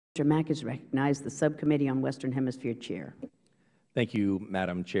Mr. Mack is recognized, the Subcommittee on Western Hemisphere Chair. Thank you,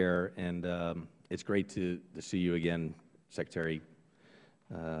 Madam Chair, and it's great to see you again, Secretary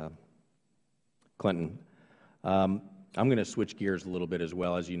Clinton. I'm going to switch gears a little bit as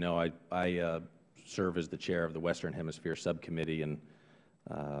well. As you know, I serve as the chair of the Western Hemisphere Subcommittee, and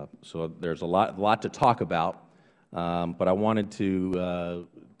so there's a lot to talk about. But I wanted to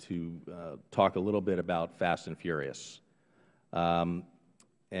talk a little bit about Fast and Furious.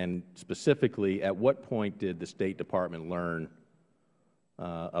 And specifically, at what point did the State Department learn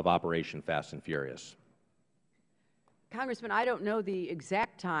of Operation Fast and Furious? Congressman, I don't know the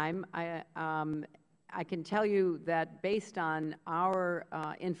exact time. I can tell you that based on our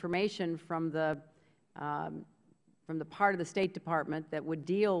information from the part of the State Department that would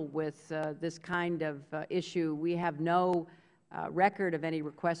deal with this kind of issue, we have no record of any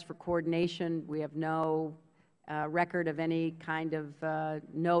request for coordination. We have no record of any kind of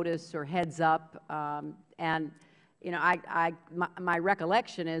notice or heads up. And, you know, my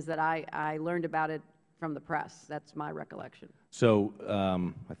recollection is that I learned about it from the press. That's my recollection. So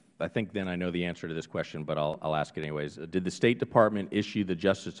I think then I know the answer to this question, but I'll ask it anyways. Did the State Department issue the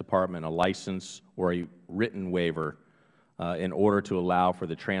Justice Department a license or a written waiver in order to allow for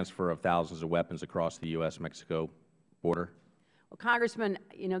the transfer of thousands of weapons across the U.S.-Mexico border? Well, Congressman,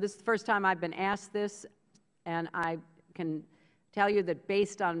 you know, this is the first time I've been asked this, and I can tell you that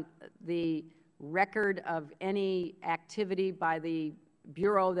based on the record of any activity by the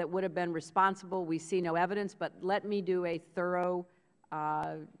Bureau that would have been responsible, we see no evidence. But let me do a thorough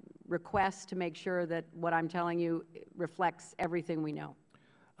request to make sure that what I'm telling you reflects everything we know.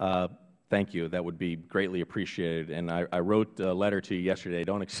 Thank you. That would be greatly appreciated. And I wrote a letter to you yesterday.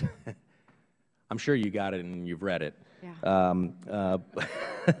 I'm sure you got it and you've read it. Yeah.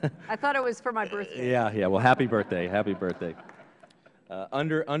 I thought it was for my birthday. Yeah. Well, happy birthday. Happy birthday.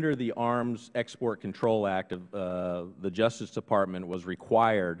 Under the Arms Export Control Act, the Justice Department was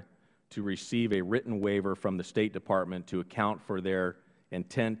required to receive a written waiver from the State Department to account for their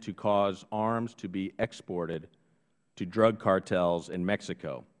intent to cause arms to be exported to drug cartels in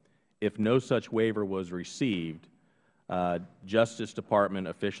Mexico. If no such waiver was received, Justice Department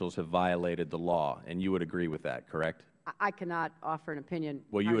officials have violated the law, and you would agree with that, correct? I cannot offer an opinion.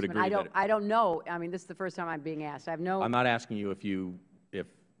 Well, you would agree. I don't know. I mean, this is the first time I'm being asked. I have no. I'm not asking you if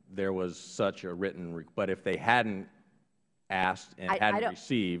there was such a written, but if they hadn't asked and hadn't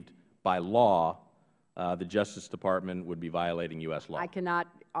received by law, the Justice Department would be violating U.S. law. I cannot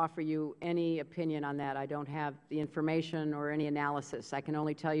offer you any opinion on that. I don't have the information or any analysis. I can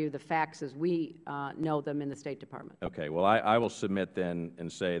only tell you the facts as we know them in the State Department. Okay. Well, I will submit then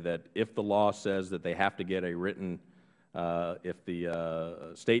and say that if the law says that they have to get a written, if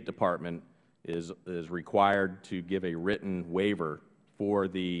the State Department is required to give a written waiver for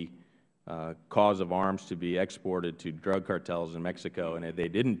the cause of arms to be exported to drug cartels in Mexico, and if they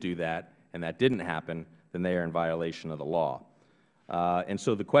didn't do that and that didn't happen, then they are in violation of the law. And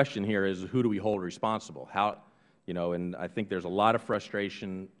so the question here is, who do we hold responsible? How, you know, and I think there's a lot of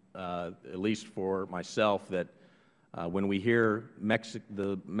frustration, at least for myself, that when we hear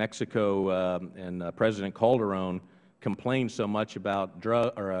Mexico and President Calderon complain so much about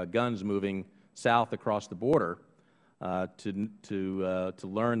guns moving south across the border, to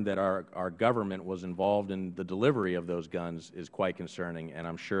learn that our government was involved in the delivery of those guns is quite concerning, and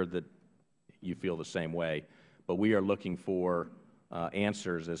I'm sure that you feel the same way. But we are looking for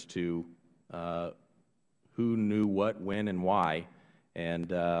answers as to who knew what, when, and why,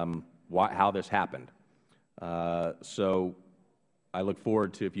 and how this happened. So I look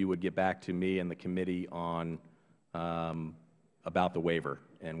forward to if you would get back to me and the committee on about the waiver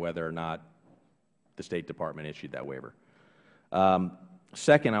and whether or not the State Department issued that waiver.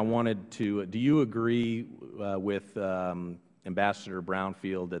 Second, I wanted to, do you agree with Ambassador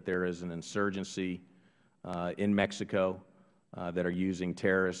Brownfield that there is an insurgency in Mexico that are using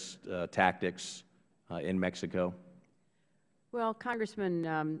terrorist tactics in Mexico? Well,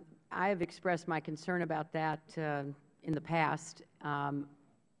 Congressman, I have expressed my concern about that in the past.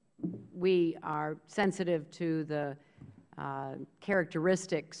 We are sensitive to the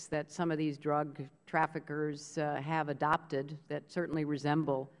characteristics that some of these drug traffickers have adopted that certainly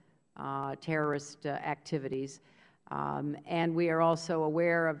resemble terrorist activities. And we are also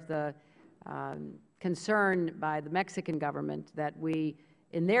aware of the concern by the Mexican government that we,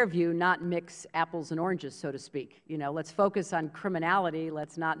 in their view, not mix apples and oranges, so to speak. You know, let's focus on criminality.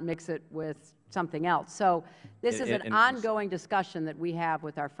 Let's not mix it with something else. So this is an ongoing discussion that we have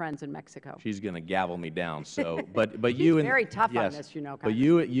with our friends in Mexico. She's going to gavel me down. So, but you She's very tough on this, you know. But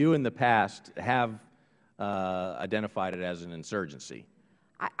you in the past have identified it as an insurgency.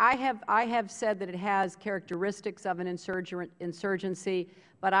 I have said that it has characteristics of an insurgency,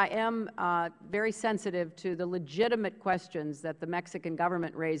 but I am very sensitive to the legitimate questions that the Mexican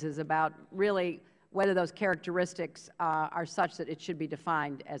government raises about really whether those characteristics are such that it should be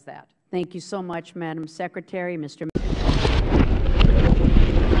defined as that. Thank you so much, Madam Secretary. Mr.